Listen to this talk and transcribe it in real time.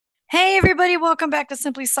Hey everybody, welcome back to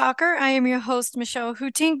Simply Soccer. I am your host, Michelle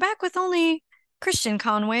Hooting, back with only Christian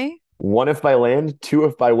Conway. One if by land, two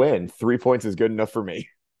if by win. 3 points is good enough for me.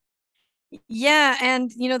 Yeah, and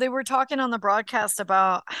they were talking on the broadcast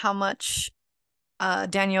about how much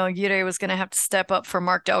Daniel Aguirre was going to have to step up for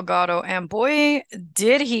Mark Delgado, and boy,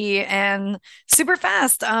 did he, and super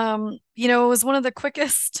fast. It was one of the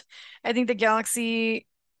quickest. I think the Galaxy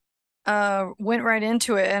went right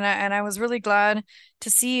into it, and I was really glad to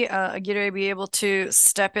see Aguirre be able to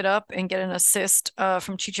step it up and get an assist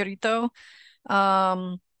from Chicharito.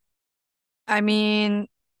 Um, I mean,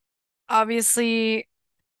 obviously,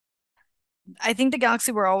 I think the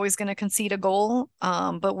Galaxy were always going to concede a goal,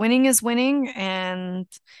 but winning is winning, and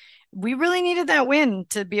we really needed that win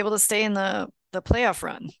to be able to stay in the playoff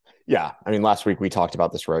run. Yeah, I mean, last week we talked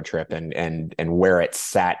about this road trip and where it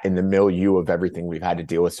sat in the milieu of everything we've had to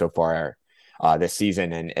deal with so far this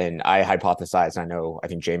season. And I hypothesized, I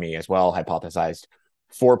think Jamie as well hypothesized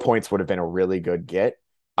 4 points would have been a really good get.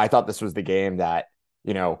 I thought this was the game that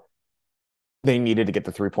you know they needed to get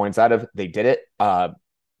the 3 points out of. They did it. And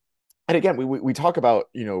again, we talk about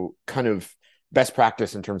kind of best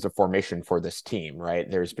practice in terms of formation for this team, right?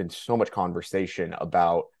 There's been so much conversation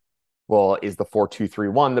about, well, is the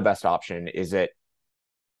 4-2-3-1 the best option? Is it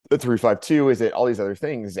the 3-5-2? Is it all these other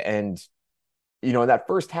things? And in that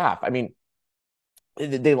first half, I mean,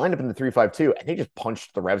 they lined up in the 3-5-2 and they just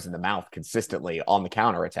punched the Revs in the mouth consistently on the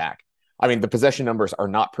counter attack. I mean, the possession numbers are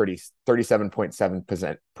not pretty,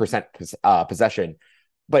 37.7% possession,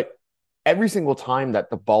 but every single time that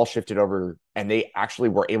the ball shifted over and they actually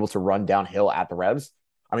were able to run downhill at the Revs,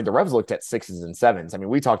 I mean, the Revs looked at sixes and sevens. I mean,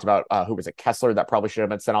 we talked about who was it, Kessler, that probably should have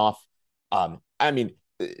been sent off. I mean,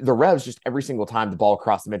 the Revs just every single time the ball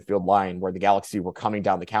crossed the midfield line where the Galaxy were coming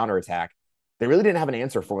down the counter attack, they really didn't have an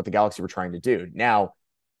answer for what the Galaxy were trying to do. Now,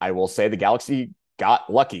 I will say the Galaxy got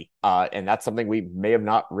lucky, and that's something we may have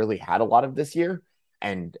not really had a lot of this year.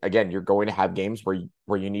 And again, you're going to have games where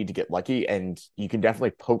you need to get lucky, and you can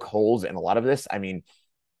definitely poke holes in a lot of this. I mean,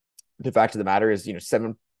 the fact of the matter is,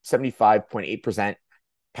 75.8%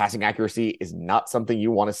 passing accuracy is not something you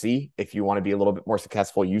want to see if you want to be a little bit more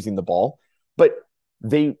successful using the ball. But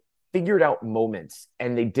they figured out moments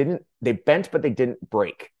and they bent, but they didn't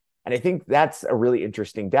break. And I think that's a really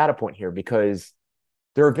interesting data point here because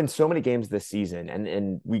there have been so many games this season,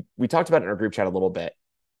 and we talked about it in our group chat a little bit.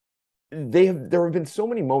 There have been so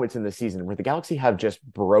many moments in the season where the Galaxy have just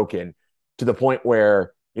broken to the point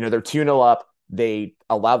where they're 2-0 up, they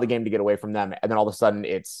allow the game to get away from them, and then all of a sudden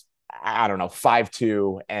it's, I don't know,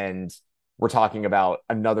 5-2, and we're talking about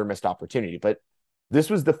another missed opportunity. But this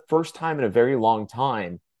was the first time in a very long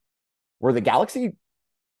time where the Galaxy,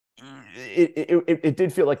 it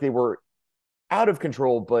did feel like they were out of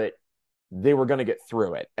control, but they were going to get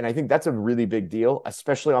through it. And I think that's a really big deal,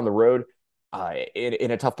 especially on the road,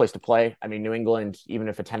 in a tough place to play. I mean, New England, even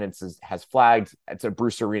if attendance has flagged, it's a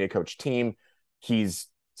Bruce Arena coach team. He's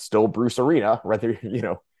still Bruce Arena, whether,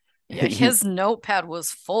 Yeah, he, his notepad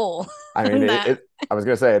was full I mean, in that. I was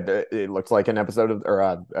going to say it looks like an episode of,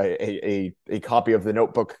 or a copy of the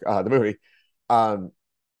Notebook, the movie. Um,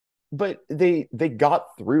 but they got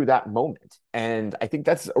through that moment, and I think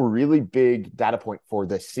that's a really big data point for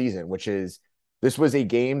this season, which is this was a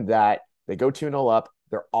game that they go 2-0 up,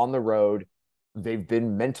 they're on the road, they've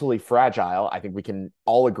been mentally fragile. I think we can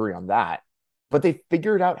all agree on that, but they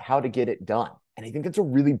figured out how to get it done, and I think that's a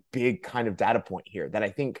really big kind of data point here that I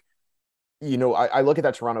think, I look at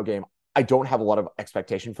that Toronto game. I don't have a lot of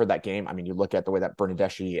expectation for that game. I mean, you look at the way that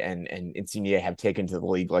Bernadeschi and Insigne have taken to the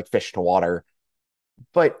league like fish to water,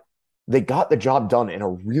 but they got the job done in a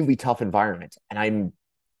really tough environment. And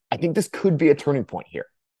I think this could be a turning point here.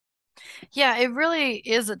 Yeah, it really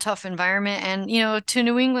is a tough environment. And, to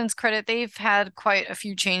New England's credit, they've had quite a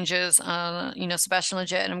few changes. Sebastian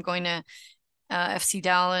Lletget, and I'm going to FC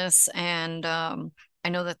Dallas. And I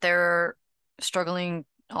know that they're struggling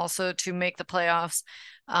also to make the playoffs.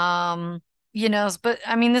 But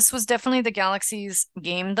I mean, this was definitely the Galaxy's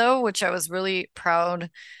game, though, which I was really proud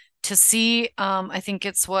to see. I think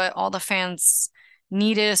it's what all the fans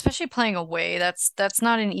needed, especially playing away. That's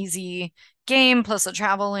not an easy game, plus the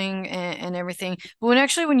traveling and everything. But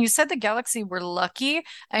when you said the Galaxy were lucky,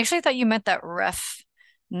 I actually thought you meant that ref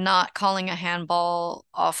not calling a handball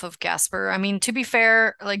off of Gasper. I mean, to be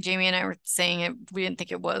fair, like Jamie and I were saying it, we didn't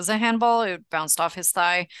think it was a handball. It bounced off his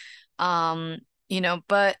thigh. Um,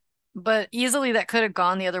 but easily that could have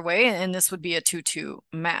gone the other way, and this would be a 2-2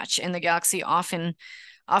 match. And the Galaxy often,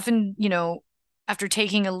 after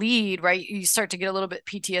taking a lead, right, you start to get a little bit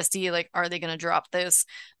PTSD, like, are they going to drop this?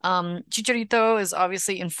 Chicharito is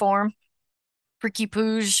obviously in form. Ricky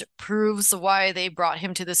Puig proves why they brought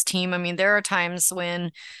him to this team. I mean, there are times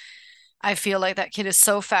when I feel like that kid is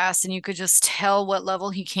so fast and you could just tell what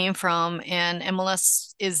level he came from. And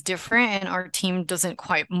MLS is different and our team doesn't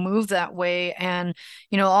quite move that way. And,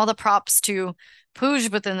 all the props to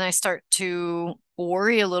Puig, but then I start to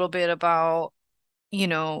worry a little bit about, you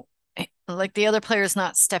know, like the other players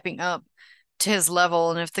not stepping up to his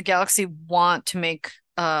level. And if the Galaxy want to make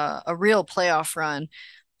a real playoff run,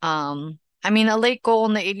 I mean, a late goal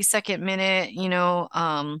in the 82nd minute,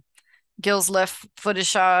 Gil's left footed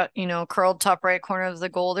shot, curled top right corner of the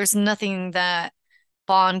goal. There's nothing that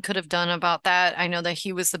Bond could have done about that. I know that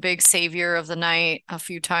he was the big savior of the night a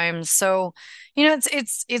few times. So,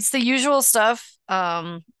 it's the usual stuff.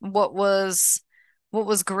 What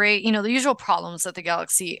was great, the usual problems that the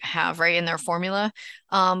Galaxy have, right, in their formula.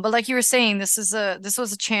 But like you were saying, this was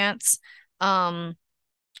a chance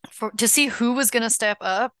for to see who was going to step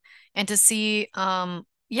up and to see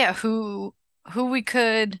yeah, who we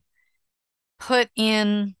could put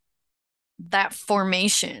in that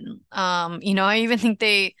formation. I even think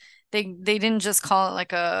they didn't just call it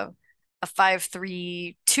like a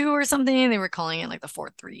 5-3-2 or something. They were calling it like the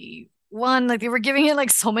 4-3-1. Like they were giving it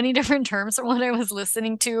like so many different terms from what I was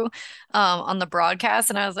listening to on the broadcast.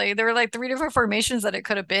 And I was like, there were like three different formations that it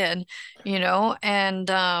could have been, and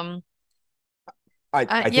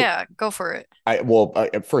I think yeah, go for it.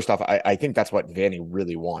 first off, I think that's what Vanny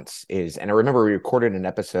really wants is, and I remember we recorded an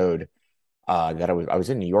episode that I was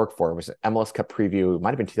in New York for. It was an MLS Cup preview. It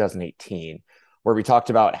might have been 2018, where we talked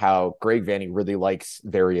about how Greg Vanney really likes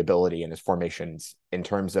variability in his formations in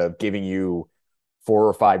terms of giving you 4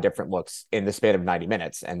 or 5 different looks in the span of 90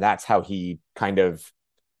 minutes, and that's how he kind of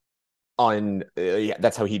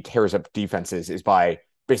that's how he tears up defenses, is by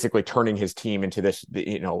basically turning his team into this,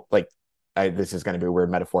 like this is going to be a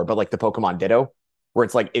weird metaphor, but like the Pokemon Ditto, where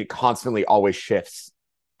it's like it constantly always shifts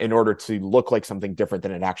in order to look like something different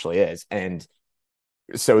than it actually is. And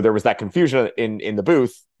so there was that confusion in the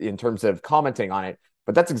booth in terms of commenting on it,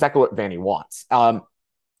 but that's exactly what Vanny wants.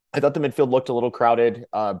 I thought the midfield looked a little crowded.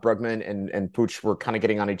 Brugman and Pooch were kind of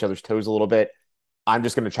getting on each other's toes a little bit. I'm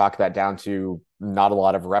just going to chalk that down to not a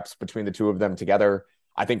lot of reps between the two of them together.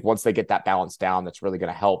 I think once they get that balance down, that's really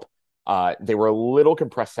going to help. They were a little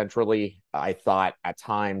compressed centrally, I thought, at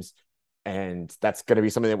times. And that's going to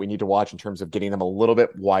be something that we need to watch in terms of getting them a little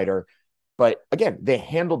bit wider. But again, they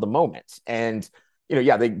handled the moment. And,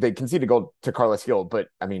 yeah, they conceded a goal to Carlos Gil. But,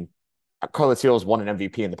 I mean, Carlos Gil has won an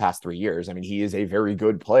MVP in the past 3 years. I mean, he is a very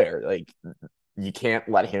good player. Like, you can't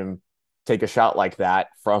let him take a shot like that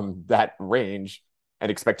from that range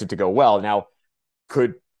and expect it to go well. Now,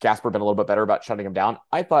 could Gasper been a little bit better about shutting him down?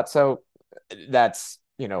 I thought so. That's,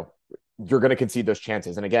 you're going to concede those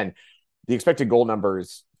chances. And again, the expected goal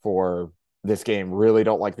numbers for this game really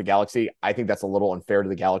don't like the Galaxy. I think that's a little unfair to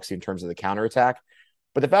the Galaxy in terms of the counterattack.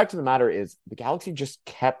 But the fact of the matter is the Galaxy just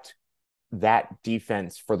kept that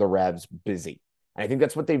defense for the Revs busy. And I think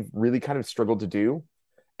that's what they've really kind of struggled to do.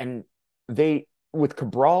 And with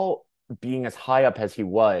Cabral being as high up as he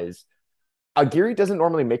was, Aguirre doesn't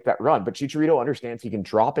normally make that run, but Chicharito understands he can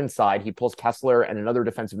drop inside. He pulls Kessler and another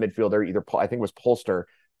defensive midfielder, I think it was Polster,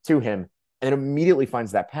 to him, and immediately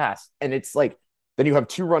finds that pass. And it's like, then you have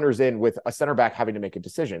 2 runners in with a center back having to make a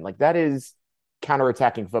decision. Like, that is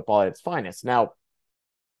counterattacking football at its finest. Now,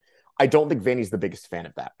 I don't think Vanny's the biggest fan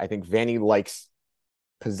of that. I think Vanny likes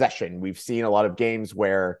possession. We've seen a lot of games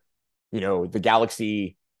where, the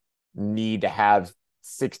Galaxy need to have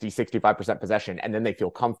 60-65% possession, and then they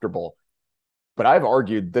feel comfortable. But I've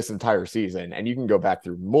argued this entire season, and you can go back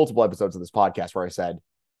through multiple episodes of this podcast where I said,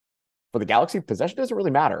 for the Galaxy, possession doesn't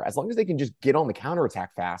really matter. As long as they can just get on the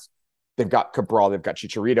counterattack fast, they've got Cabral, they've got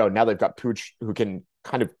Chicharito, now they've got Pooch, who can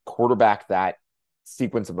kind of quarterback that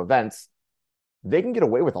sequence of events. They can get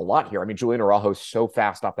away with a lot here. I mean, Julian Araujo is so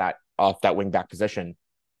fast off that wing back position.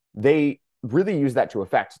 They really use that to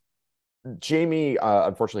effect. Jamie,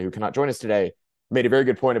 unfortunately, who cannot join us today, made a very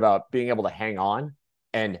good point about being able to hang on.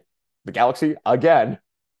 And the Galaxy, again,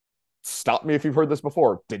 stop me if you've heard this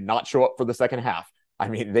before, did not show up for the second half. I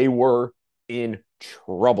mean, they were in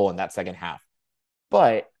trouble in that second half.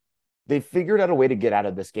 But they figured out a way to get out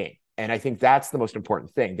of this game. And I think that's the most important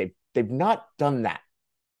thing. They've not done that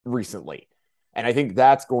recently. And I think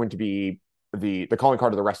that's going to be the calling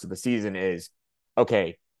card of the rest of the season is,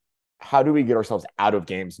 okay, how do we get ourselves out of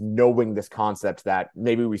games knowing this concept that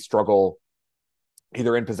maybe we struggle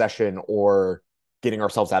either in possession or getting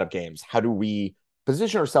ourselves out of games? How do we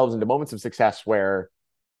position ourselves into moments of success where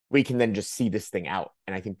we can then just see this thing out?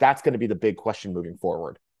 And I think that's going to be the big question moving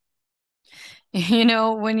forward.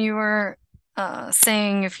 When you were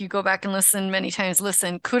saying, if you go back and listen many times,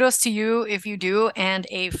 listen, kudos to you if you do, and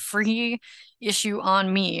a free issue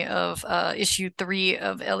on me of issue 3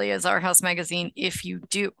 of Eleazar House magazine if you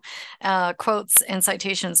do. Quotes and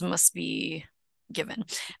citations must be given.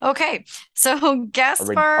 Okay, so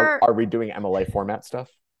Gaspar, Are we doing MLA format stuff?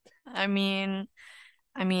 I mean,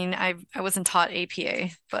 I wasn't taught APA,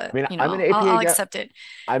 but I mean, you I'm an know, APA I'll guy. accept it.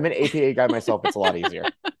 I'm an APA guy myself. It's a lot easier.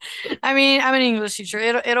 I mean, I'm an English teacher.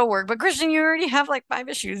 It'll work. But Christian, you already have like 5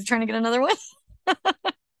 issues trying to get another one.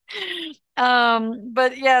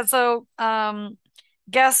 But yeah, so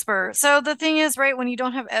Gasper. So the thing is, right, when you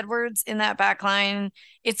don't have Edwards in that back line,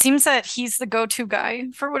 it seems that he's the go-to guy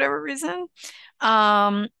for whatever reason.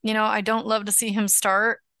 You know, I don't love to see him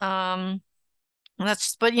start.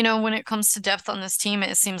 That's but you know, when it comes to depth on this team,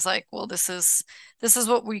 it seems like, well, this is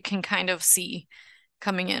what we can kind of see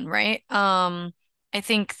coming in, right? I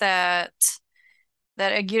think that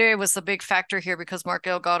Aguirre was the big factor here because Mark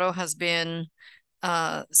Delgado has been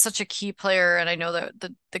such a key player, and I know that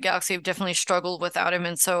the Galaxy have definitely struggled without him,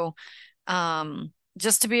 and so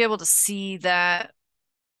just to be able to see that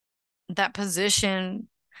position,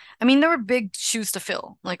 I mean, there were big shoes to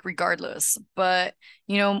fill, like regardless. But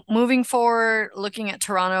you know, moving forward, looking at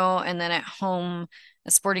Toronto and then at home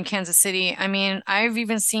at Sporting Kansas City, I mean, I've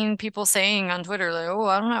even seen people saying on Twitter, like, "Oh,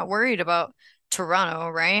 I'm not worried about Toronto,"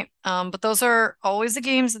 right? But those are always the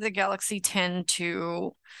games that the Galaxy tend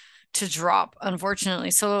to drop,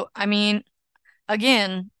 unfortunately. So, I mean,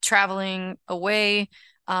 again, traveling away,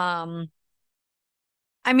 um,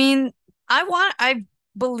 I mean, I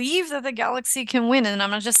believe that the Galaxy can win, and I'm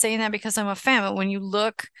not just saying that because I'm a fan, but when you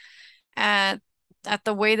look at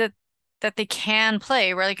the way that they can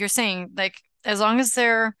play, right? Like you're saying, like as long as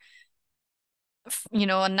they're you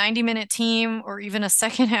know a 90-minute team or even a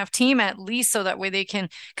second half team at least, so that way they can,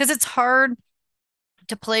 because it's hard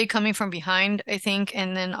to play coming from behind, I think,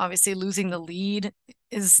 and then obviously losing the lead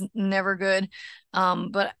is never good.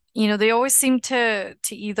 But you know, they always seem to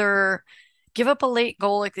either give up a late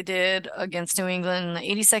goal like they did against New England in the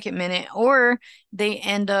 82nd minute, or they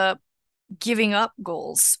end up giving up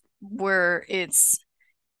goals where it's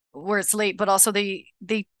late, but also they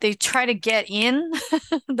try to get in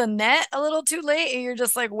the net a little too late, and you're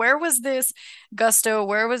just like, where was this gusto?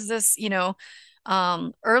 Where was this,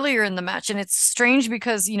 earlier in the match? And it's strange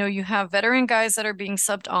because, you know, you have veteran guys that are being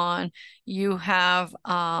subbed on. You have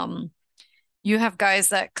guys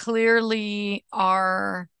that clearly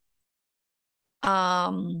are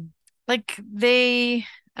um like they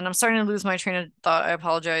and I'm starting to lose my train of thought. I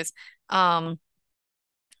apologize. Um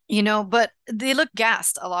but they look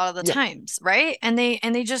gassed a lot of the Yeah, times, right? And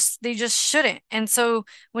they just shouldn't. And so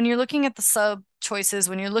when you're looking at the sub choices,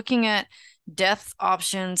 when you're looking at depth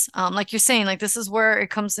options, like you're saying, like this is where it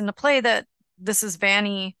comes into play that this is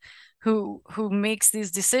Vanny who makes these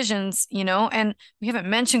decisions, and we haven't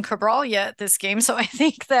mentioned Cabral yet this game. So I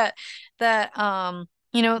think that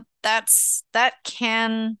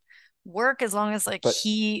can work as long as like but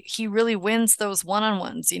he really wins those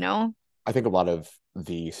one-on-ones. I think a lot of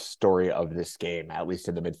the story of this game, at least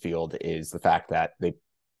in the midfield, is the fact that they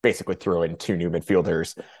basically threw in two new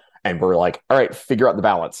midfielders and were like, all right, figure out the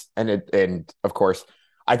balance. And of course,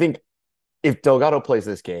 I think if Delgado plays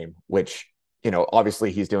this game, which,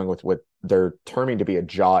 obviously he's dealing with what they're terming to be a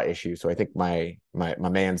jaw issue. So I think my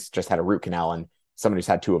man's just had a root canal, and somebody's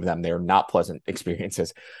had two of them. They're not pleasant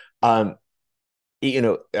experiences. Um,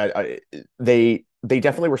 they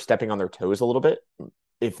definitely were stepping on their toes a little bit,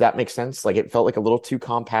 if that makes sense. Like it felt like a little too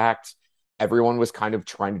compact. Everyone was kind of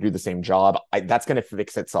trying to do the same job. That's going to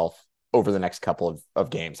fix itself over the next couple of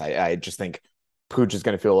games. I just think Pooch is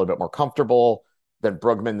going to feel a little bit more comfortable. Then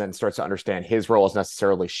Brugman then starts to understand his role as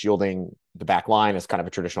necessarily shielding the back line as kind of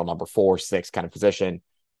a traditional number 4-6 kind of position.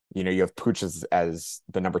 You have Pooch as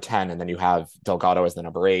the number 10, and then you have Delgado as the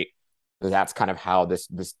number 8. That's kind of how this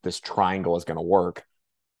triangle is going to work.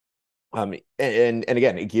 And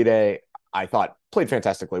again, Aguirre, I thought played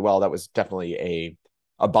fantastically well. That was definitely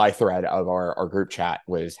a by thread of our group chat,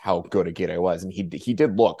 was how good Aguirre was, and he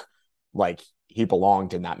did look like he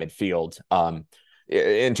belonged in that midfield.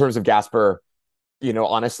 In terms of Gasper,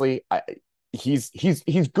 honestly, he's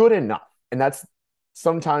good enough, and that's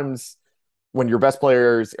sometimes when your best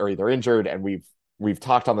players are either injured, and we've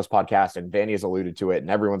talked on this podcast, and Vanny has alluded to it, and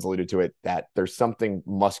everyone's alluded to it, that there's something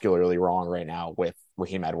muscularly wrong right now with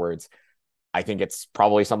Raheem Edwards. I think it's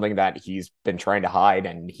probably something that he's been trying to hide,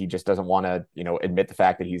 and he just doesn't want to, admit the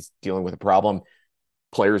fact that he's dealing with a problem.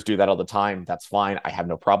 Players do that all the time. That's fine. I have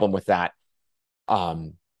no problem with that.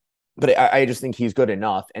 But I just think he's good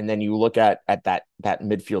enough. And then you look at that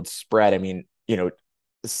midfield spread. I mean,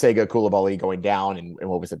 Sega Koulibaly going down and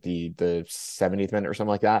what was it, the 70th minute or something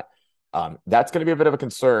like that. That's going to be a bit of a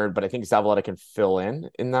concern, but I think Zavaleta can fill in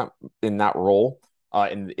that role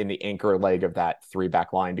in the anchor leg of that three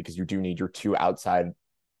back line, because you do need your two outside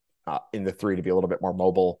in the three to be a little bit more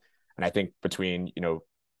mobile. And I think between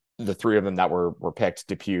the three of them that were picked,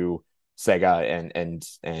 Depew, Sega,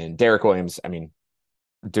 and Derek Williams. I mean,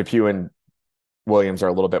 Depew and Williams are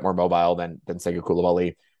a little bit more mobile than Sega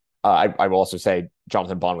Koulibaly. I will also say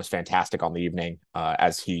Jonathan Bond was fantastic on the evening,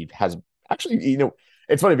 as he has actually.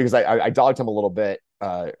 It's funny because I dogged him a little bit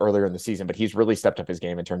earlier in the season, but he's really stepped up his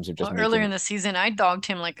game in terms of just Well, earlier making. in the season, I dogged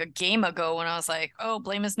him like a game ago when I was like, "Oh,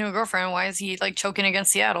 blame his new girlfriend. Why is he like choking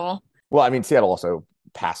against Seattle?" Well, I mean, Seattle also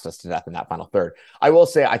passed us to death in that final third. I will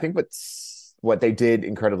say, I think what they did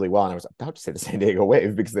incredibly well, and I was about to say the San Diego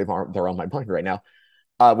Wave because they're on my mind right now.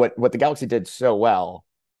 What the Galaxy did so well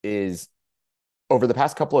is over the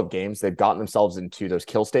past couple of games, they've gotten themselves into those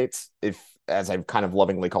kill states, if as I've kind of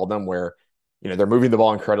lovingly called them, where they're moving the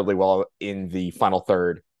ball incredibly well in the final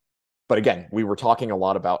third. But again, we were talking a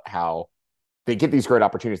lot about how they get these great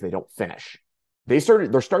opportunities, they don't finish. They're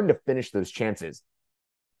starting to finish those chances.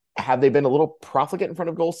 Have they been a little profligate in front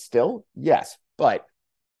of goals still? Yes, but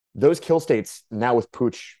those kill states now with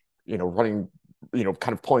Pooch, running,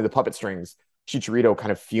 kind of pulling the puppet strings, Chicharito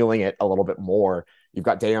kind of feeling it a little bit more. You've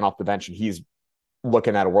got Dayon off the bench, and he's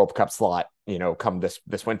looking at a World Cup slot, come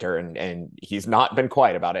this winter, and he's not been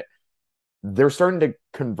quiet about it. They're starting to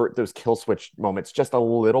convert those kill switch moments just a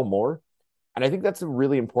little more, and I think that's a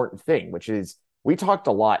really important thing. Which is, we talked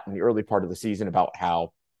a lot in the early part of the season about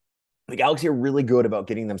how the Galaxy are really good about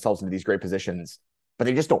getting themselves into these great positions, but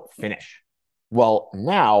they just don't finish. Well,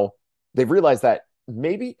 now they've realized that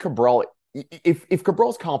maybe Cabral, if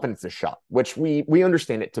Cabral's confidence is shot, which we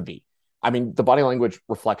understand it to be, I mean, the body language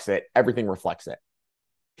reflects it, everything reflects it.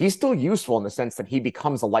 He's still useful in the sense that he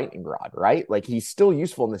becomes a lightning rod, right? Like, he's still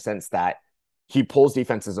useful in the sense that he pulls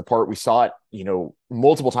defenses apart. We saw it,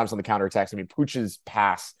 multiple times on the counterattacks. I mean, Pooch's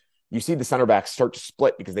pass, you see the center backs start to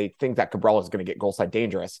split because they think that Cabral is going to get goal side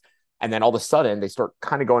dangerous. And then all of a sudden they start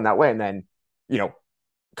kind of going that way. And then,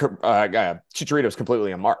 Chicharito is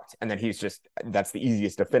completely unmarked. And then that's the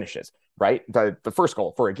easiest of finishes, right? The first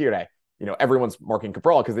goal for Aguirre, everyone's marking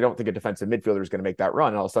Cabral because they don't think a defensive midfielder is going to make that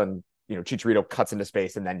run. And all of a sudden, Chicharito cuts into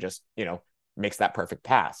space and then just, makes that perfect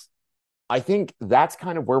pass. I think that's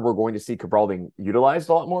kind of where we're going to see Cabral being utilized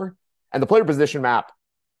a lot more. And the player position map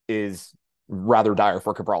is rather dire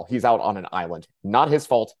for Cabral. He's out on an island. Not his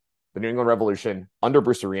fault. The New England Revolution under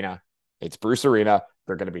Bruce Arena. It's Bruce Arena.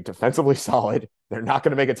 They're going to be defensively solid. They're not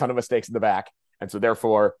going to make a ton of mistakes in the back. And so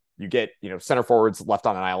therefore you get, center forwards left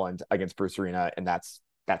on an island against Bruce Arena. And that's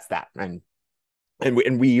that. And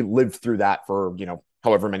we lived through that for,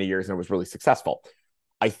 however many years, and it was really successful.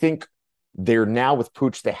 I think they're now with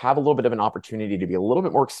Pooch, they have a little bit of an opportunity to be a little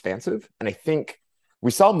bit more expansive. And I think we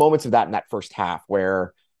saw moments of that in that first half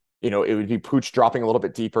where, it would be Pooch dropping a little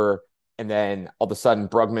bit deeper. And then all of a sudden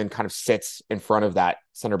Brugman kind of sits in front of that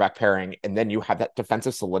center back pairing. And then you have that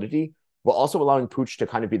defensive solidity while also allowing Pooch to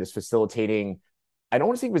kind of be this facilitating. I don't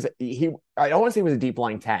want to say it was a deep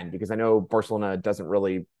line 10, because I know Barcelona doesn't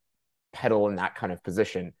really pedal in that kind of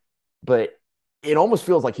position, but it almost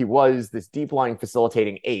feels like he was this deep line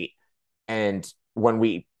facilitating 8. And when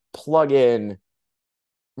we plug in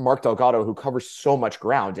Mark Delgado, who covers so much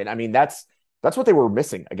ground, and I mean, that's what they were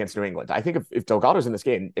missing against New England. I think if Delgado's in this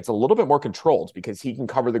game, it's a little bit more controlled because he can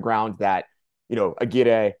cover the ground that,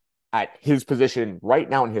 Aguirre at his position right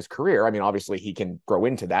now in his career. I mean, obviously he can grow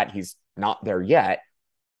into that. He's not there yet.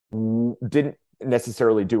 Didn't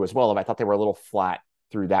necessarily do as well. I thought they were a little flat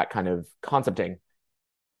through that kind of concepting.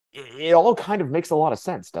 It all kind of makes a lot of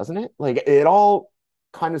sense, doesn't it? Like, it all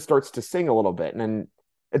kind of starts to sing a little bit. And then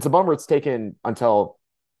it's a bummer it's taken until,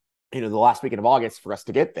 the last weekend of August for us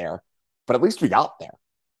to get there, but at least we got there.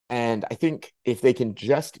 And I think if they can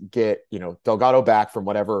just get, Delgado back from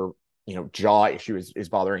whatever, jaw issue is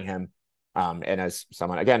bothering him. And as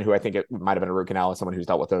someone, again, who I think it might have been a root canal, as someone who's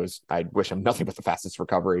dealt with those, I wish him nothing but the fastest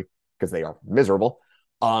recovery because they are miserable.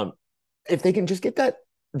 If they can just get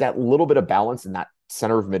that little bit of balance in that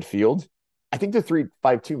center of midfield, I think the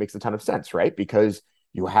 3-5-2 makes a ton of sense, right? Because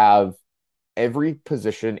you have every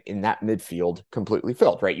position in that midfield completely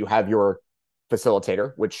filled, right? You have your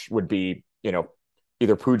facilitator, which would be,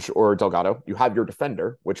 either Puig or Delgado. You have your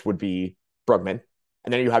defender, which would be Brugman.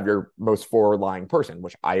 And then you have your most forward-lying person,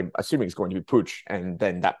 which I'm assuming is going to be Puig. And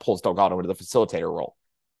then that pulls Delgado into the facilitator role.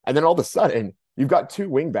 And then all of a sudden, you've got two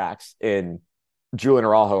wingbacks in Julian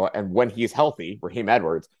Araujo, and when he's healthy, Raheem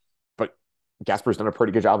Edwards. But Gasper's done a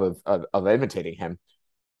pretty good job of imitating him.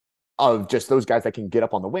 of just those guys that can get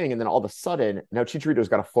up on the wing. And then all of a sudden, now Chicharito's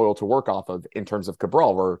got a foil to work off of in terms of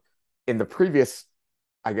Cabral, where in the previous,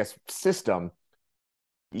 I guess, system,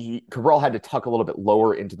 Cabral had to tuck a little bit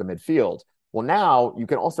lower into the midfield. Well, now you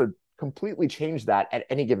can also completely change that at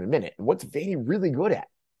any given minute. And what's Vanny really good at?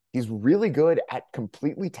 He's really good at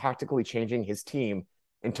completely tactically changing his team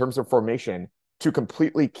in terms of formation to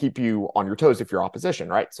completely keep you on your toes if you're opposition,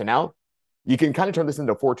 right? So now you can kind of turn this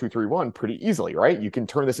into a 4-2-3-1 pretty easily, right? You can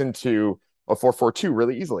turn this into a 4-4-2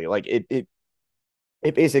 really easily. Like it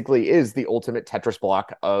basically is the ultimate Tetris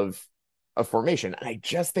block of formation. And I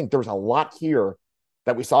just think there's a lot here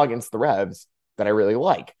that we saw against the Revs that I really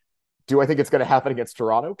like. Do I think it's going to happen against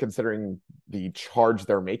Toronto, considering the charge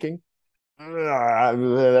they're making?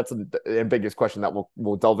 That's an ambiguous question that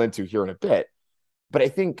we'll delve into here in a bit. But I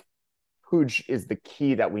think Puig is the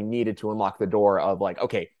key that we needed to unlock the door of like,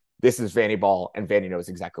 okay, this is Vanny Ball, and Vanny knows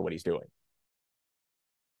exactly what he's doing.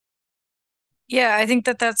 Yeah, I think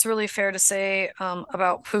that that's really fair to say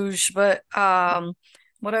about Puig. But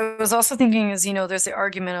what I was also thinking is, there's the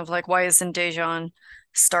argument of like, why isn't Dejan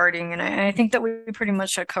starting? And I think that we pretty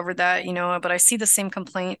much had covered that, but I see the same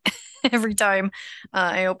complaint every time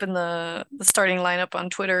I open the starting lineup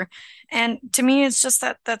on Twitter. And to me, it's just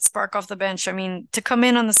that spark off the bench. I mean, to come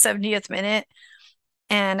in on the 70th minute,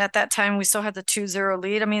 and at that time we still had the 2-0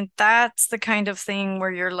 lead. I mean, that's the kind of thing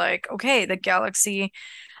where you're like, okay, the Galaxy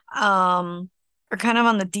are kind of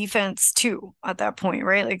on the defense too at that point,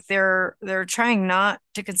 right? Like they're trying not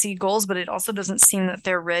to concede goals, but it also doesn't seem that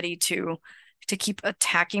they're ready to keep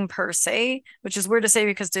attacking per se, which is weird to say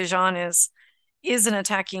because Dejan is an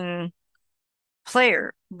attacking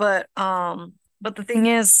player. But the thing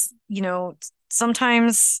is,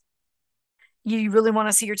 sometimes you really want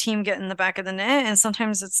to see your team get in the back of the net, and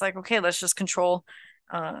sometimes it's like, okay, let's just control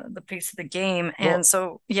the pace of the game. And Well,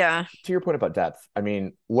 so, yeah. to your point about depth, I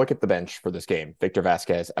mean, look at the bench for this game. Victor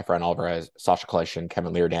Vasquez, Efrain Alvarez, Sasha Kljestan,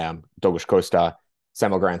 Kevin Leerdam, Douglas Costa,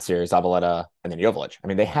 Samuel Grandsir, Zabaleta, and then Joveljic. I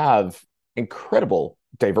mean, they have incredible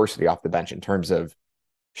diversity off the bench in terms of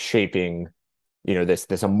shaping,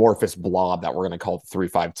 this amorphous blob that we're going to call the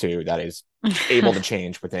 3-5-2 that is able to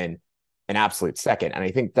change within an absolute second. And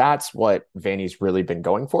I think that's what Vanny's really been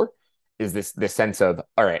going for, is this sense of,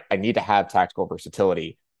 all right, I need to have tactical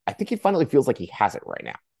versatility. I think he finally feels like he has it right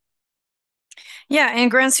now. Yeah, and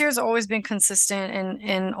Grandsir's always been consistent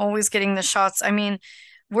and always getting the shots. I mean,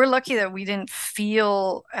 we're lucky that we didn't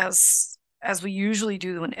feel as we usually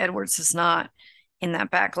do when Edwards is not in that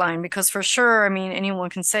back line, because for sure, I mean, anyone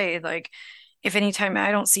can say like, if anytime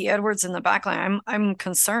I don't see Edwards in the back line, I'm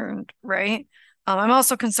concerned, right? I'm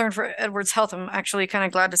also concerned for Edwards' health. I'm actually kind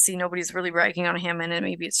of glad to see nobody's really ragging on him, and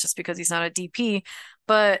maybe it's just because he's not a DP,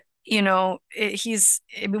 but we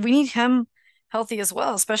need him healthy as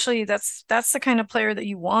well. Especially that's the kind of player that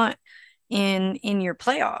you want in your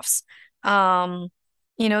playoffs.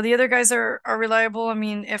 The other guys are reliable. I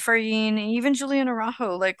mean, Efrain, even Julian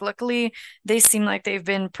Araujo, like luckily they seem like they've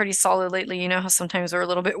been pretty solid lately. You know how sometimes we're a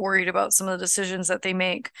little bit worried about some of the decisions that they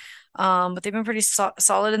make. But they've been pretty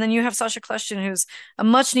solid. And then you have Sasha Kljestan, who's a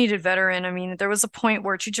much needed veteran. I mean, there was a point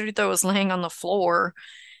where Chicharito was laying on the floor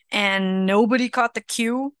and nobody caught the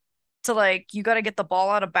cue to like, you got to get the ball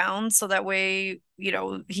out of bounds so that way,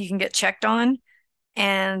 he can get checked on.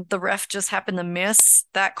 And the ref just happened to miss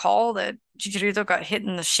that call that Chicharito got hit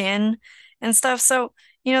in the shin and stuff. So,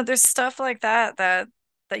 there's stuff like that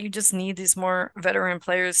you just need these more veteran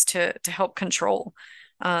players to help control.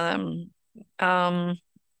 Um, um,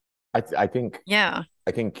 I think yeah.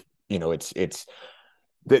 it's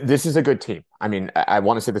this is a good team. I mean, I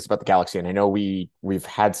want to say this about the Galaxy, and I know we've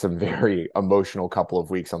had some very emotional couple of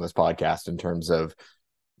weeks on this podcast in terms of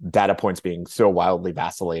data points being so wildly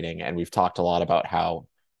vacillating, and we've talked a lot about how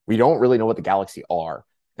we don't really know what the Galaxy are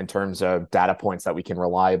in terms of data points that we can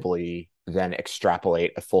reliably then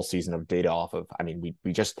extrapolate a full season of data off of. I mean,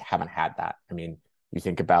 we just haven't had that. I mean, you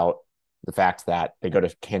think about the fact that they go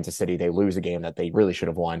to Kansas City, they lose a game that they really should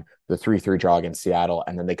have won, the 3-3 draw against Seattle,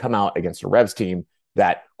 and then they come out against a Revs team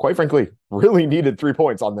that, quite frankly, really needed 3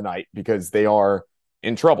 points on the night because they are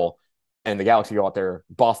in trouble. And the Galaxy go out there,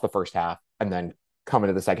 boss the first half, and then come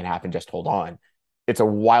into the second half and just hold on. It's a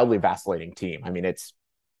wildly vacillating team. I mean, it's,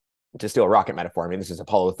 to steal a rocket metaphor, I mean, this is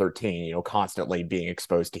Apollo 13, constantly being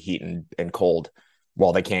exposed to heat and cold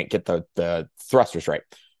while they can't get the thrusters right.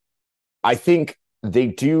 I think they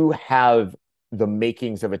do have the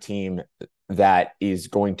makings of a team that is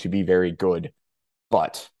going to be very good,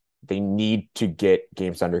 but they need to get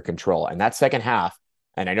games under control. And that second half,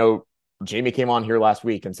 and I know Jamie came on here last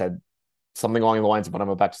week and said something along the lines of what I'm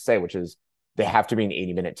about to say, which is they have to be an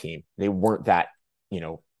 80-minute team. They weren't that,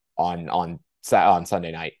 on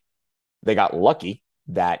Sunday night. They got lucky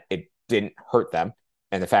that it didn't hurt them.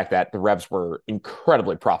 And the fact that the Revs were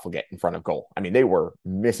incredibly profligate in front of goal. I mean, they were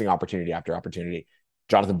missing opportunity after opportunity.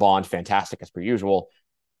 Jonathan Bond, fantastic as per usual.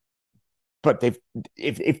 But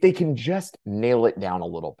if they can just nail it down a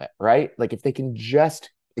little bit, right? Like if they can just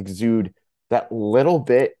exude that little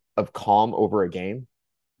bit of calm over a game,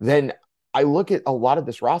 then I look at a lot of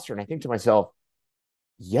this roster and I think to myself,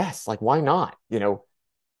 yes, like why not?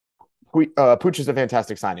 Pooch is a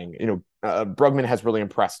fantastic signing. Brugman has really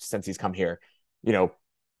impressed since he's come here. You know,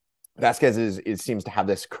 Vasquez seems to have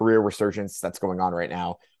this career resurgence that's going on right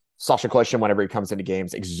now. Sasha Kljestan, whenever he comes into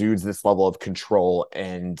games, exudes this level of control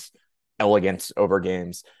and elegance over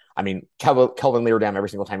games. I mean, Kelvin Leerdam, every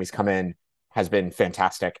single time he's come in, has been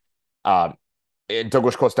fantastic.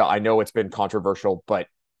 Douglas Costa, I know it's been controversial, but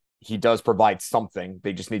he does provide something.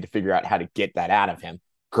 They just need to figure out how to get that out of him.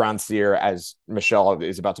 Grandsir, as Michelle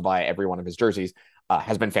is about to buy every one of his jerseys,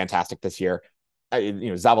 has been fantastic this year.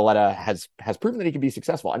 Zavaleta has proven that he can be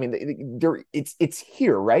successful. I mean, it's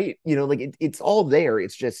here, right? It's all there.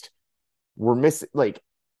 It's just we're missing like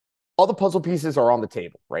all the puzzle pieces are on the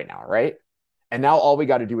table right now, right? And now all we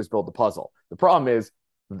got to do is build the puzzle. The problem is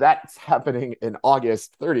that's happening in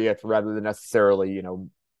August 30th rather than necessarily,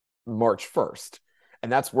 March 1st.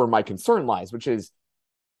 And that's where my concern lies, which is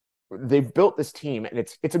they've built this team and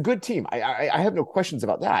it's a good team. I have no questions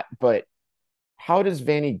about that. But how does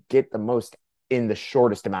Vanny get the most in the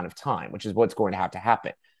shortest amount of time, which is what's going to have to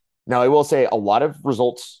happen? Now, I will say a lot of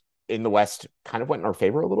results in the West kind of went in our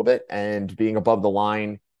favor a little bit, and being above the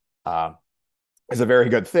line is a very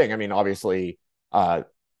good thing. I mean, obviously,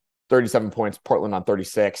 37 points, Portland on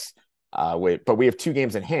 36, but we have 2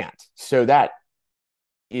 games in hand. So that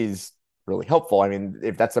is really helpful. I mean,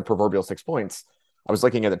 if that's the proverbial 6 points, I was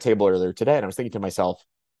looking at the table earlier today and I was thinking to myself,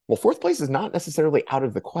 well, 4th place is not necessarily out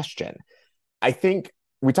of the question. I think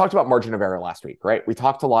we talked about margin of error last week, right? We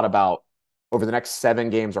talked a lot about over the next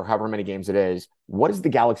 7 games or however many games it is, what is the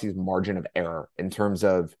Galaxy's margin of error in terms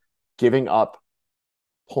of giving up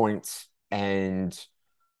points and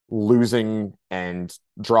losing and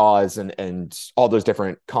draws and all those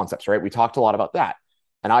different concepts, right? We talked a lot about that.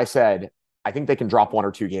 And I said, I think they can drop 1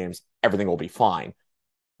 or 2 games. Everything will be fine.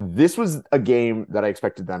 This was a game that I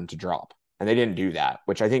expected them to drop, and they didn't do that,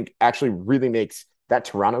 which I think actually really makes that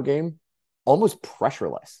Toronto game almost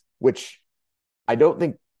pressureless, which I don't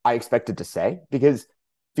think I expected to say, because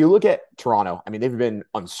if you look at Toronto, I mean, they've been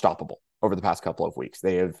unstoppable over the past couple of weeks.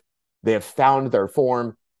 They have found their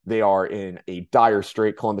form. They are in a dire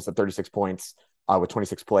strait. Columbus at 36 points with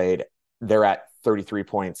 26 played. They're at 33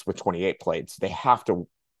 points with 28 played. So they have to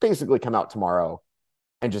basically come out tomorrow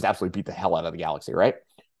and just absolutely beat the hell out of the Galaxy, right?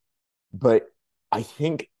 But I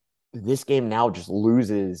think this game now just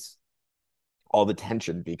loses all the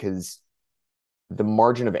tension, because the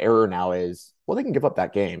margin of error now is, well, they can give up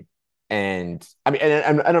that game. And I mean,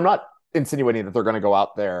 and I'm not insinuating that they're going to go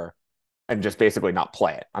out there and just basically not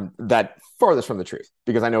play it. I'm that farthest from the truth,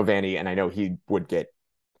 because I know Vanny and I know he would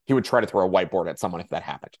try to throw a whiteboard at someone if that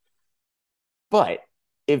happened. But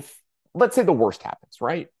if, let's say the worst happens,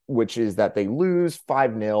 right? Which is that they lose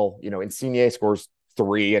 5-0, Insigne scores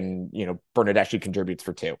 3 and, Bernardeschi contributes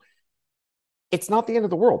for 2. It's not the end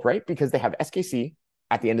of the world, right? Because they have SKC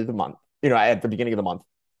at the end of the month, at the beginning of the month.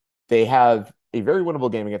 They have a very winnable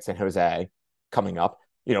game against San Jose coming up.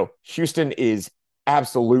 Houston is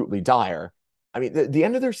absolutely dire. I mean, the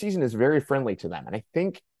end of their season is very friendly to them. And I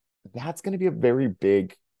think that's going to be a very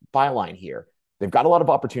big byline here. They've got a lot of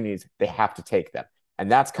opportunities. They have to take them. And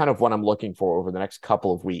that's kind of what I'm looking for over the next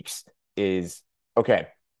couple of weeks is, okay,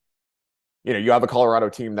 you have a Colorado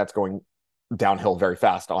team that's going downhill very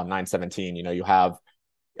fast on 9/17. You have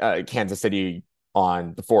Kansas City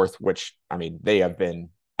on the 4th, which, I mean, they have been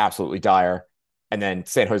absolutely dire. And then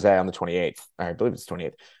San Jose on the 28th. I believe it's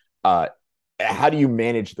 28th. How do you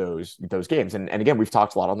manage those games? And again, we've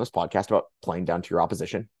talked a lot on this podcast about playing down to your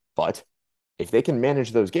opposition. But if they can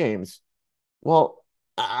manage those games, well,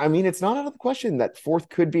 I mean, it's not out of the question that 4th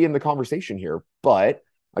could be in the conversation here. But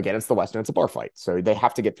again, it's the West and it's a bar fight. So they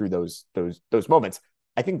have to get through those moments.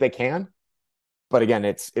 I think they can. But again,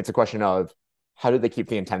 it's a question of how do they keep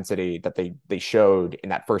the intensity that they showed in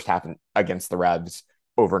that first half against the Revs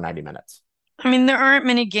over 90 minutes? I mean, there aren't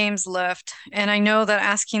many games left. And I know that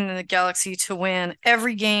asking the Galaxy to win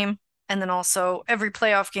every game and then also every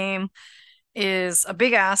playoff game is a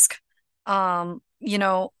big ask.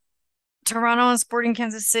 Toronto and Sporting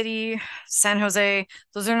Kansas City, San Jose,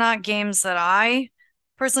 those are not games that I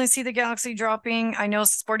personally see the Galaxy dropping. I know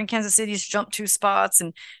Sporting Kansas City's jumped 2 spots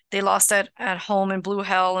and they lost at home in blue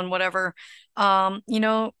hell and whatever.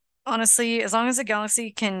 Honestly, as long as the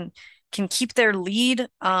Galaxy can can keep their lead.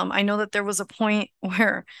 I know that there was a point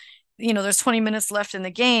where, there's 20 minutes left in the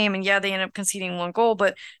game, and yeah, they end up conceding one goal,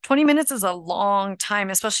 but 20 minutes is a long time,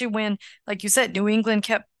 especially when, like you said, New England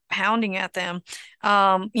kept pounding at them.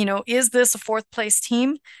 Is this a fourth place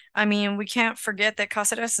team? I mean, we can't forget that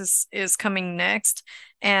Cáceres is coming next,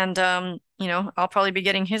 and I'll probably be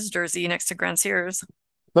getting his jersey next to Grandsires.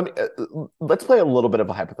 Let's play a little bit of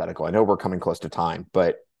a hypothetical. I know we're coming close to time,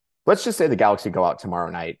 but let's just say the Galaxy go out tomorrow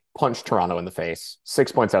night, punch Toronto in the face,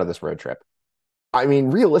 6 points out of this road trip. I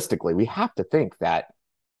mean, realistically, we have to think that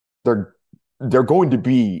they're they're going to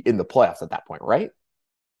be in the playoffs at that point, right?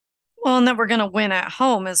 Well, and that we're going to win at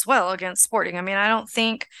home as well against Sporting. I mean, I don't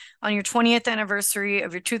think on your 20th anniversary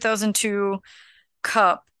of your 2002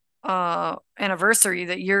 Cup anniversary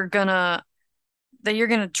that you're gonna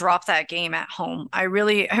drop that game at home. I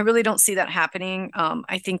really don't see that happening.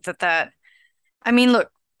 I think that I mean,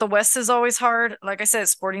 look, the West is always hard. Like I said,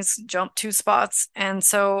 Sporting's jumped 2 spots, and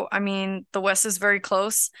so I mean, the West is very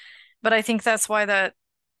close. But I think that's why that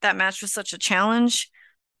match was such a challenge.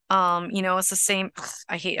 It's the same.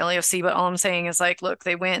 I hate LAFC, but all I'm saying is like, look,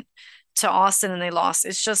 they went to Austin and they lost.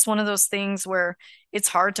 It's just one of those things where it's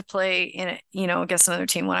hard to play in it, against another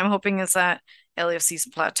team. What I'm hoping is that LAFC's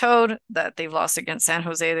plateaued, that they've lost against San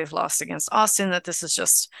Jose, they've lost against Austin, that this is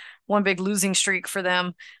just one big losing streak for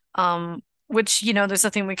them. Which, there's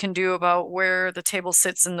nothing we can do about where the table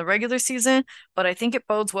sits in the regular season, but I think it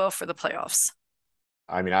bodes well for the playoffs.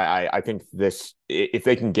 I mean, I think this if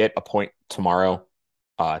they can get a point tomorrow,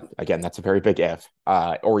 again, that's a very big if,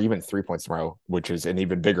 or even 3 points tomorrow, which is an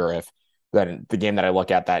even bigger if. Then the game that I look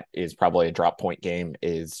at that is probably a drop point game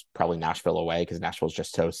is probably Nashville away because Nashville's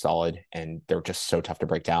just so solid and they're just so tough to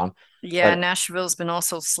break down. Yeah, But Nashville's been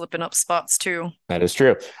also slipping up spots too. that is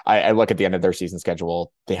true. I look at the end of their season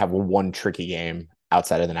schedule. They have one tricky game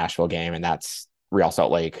outside of the Nashville game, and that's Real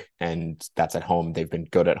Salt Lake, and that's at home. They've been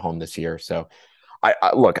good at home this year. So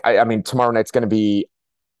I mean, tomorrow night's going to be.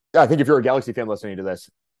 I think if you're a Galaxy fan listening to this,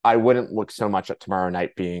 I wouldn't look so much at tomorrow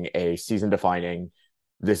night being a season defining.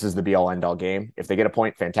 This is the be all end all game. If they get a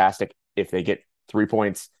point, fantastic. If they get 3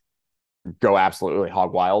 points, go absolutely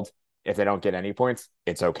hog wild. If they don't get any points,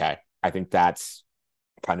 it's okay. I think that's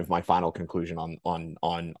kind of my final conclusion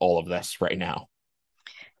on all of this right now.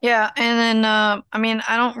 Yeah, and then I mean,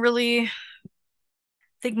 I don't really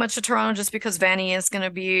think much of Toronto just because Vanny is going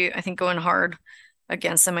to be, I think, going hard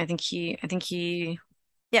against them.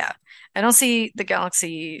 Yeah, I don't see the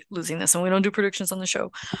Galaxy losing this, and we don't do predictions on the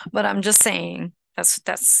show, but I'm just saying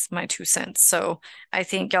that's my 2 cents. So I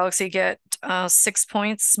think Galaxy get 6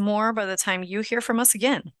 points more by the time you hear from us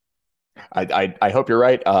again. I hope you're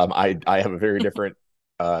right. I have a very different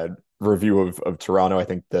uh, review of Toronto. I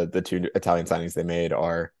think the two Italian signings they made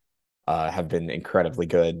are have been incredibly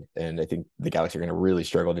good, and I think the Galaxy are going to really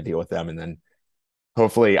struggle to deal with them. And then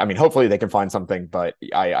hopefully they can find something. But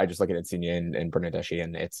I just look at Insigne and Bernardeschi,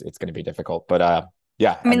 and it's going to be difficult. But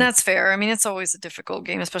yeah, I mean, that's fair. I mean, it's always a difficult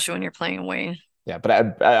game, especially when you're playing away. yeah. But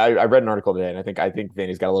I read an article today, and I think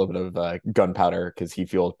Vanny's got a little bit of gunpowder because he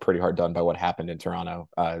feels pretty hard done by what happened in Toronto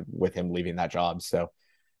with him leaving that job. So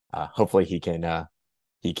hopefully he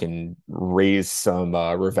can raise some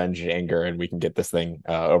revenge anger, and we can get this thing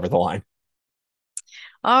over the line.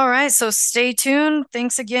 All right, so stay tuned.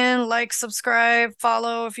 Thanks again. Like, subscribe,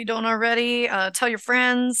 follow if you don't already. Tell your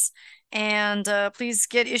friends, and please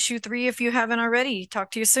get issue 3 if you haven't already. Talk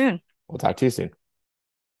to you soon. We'll talk to you soon.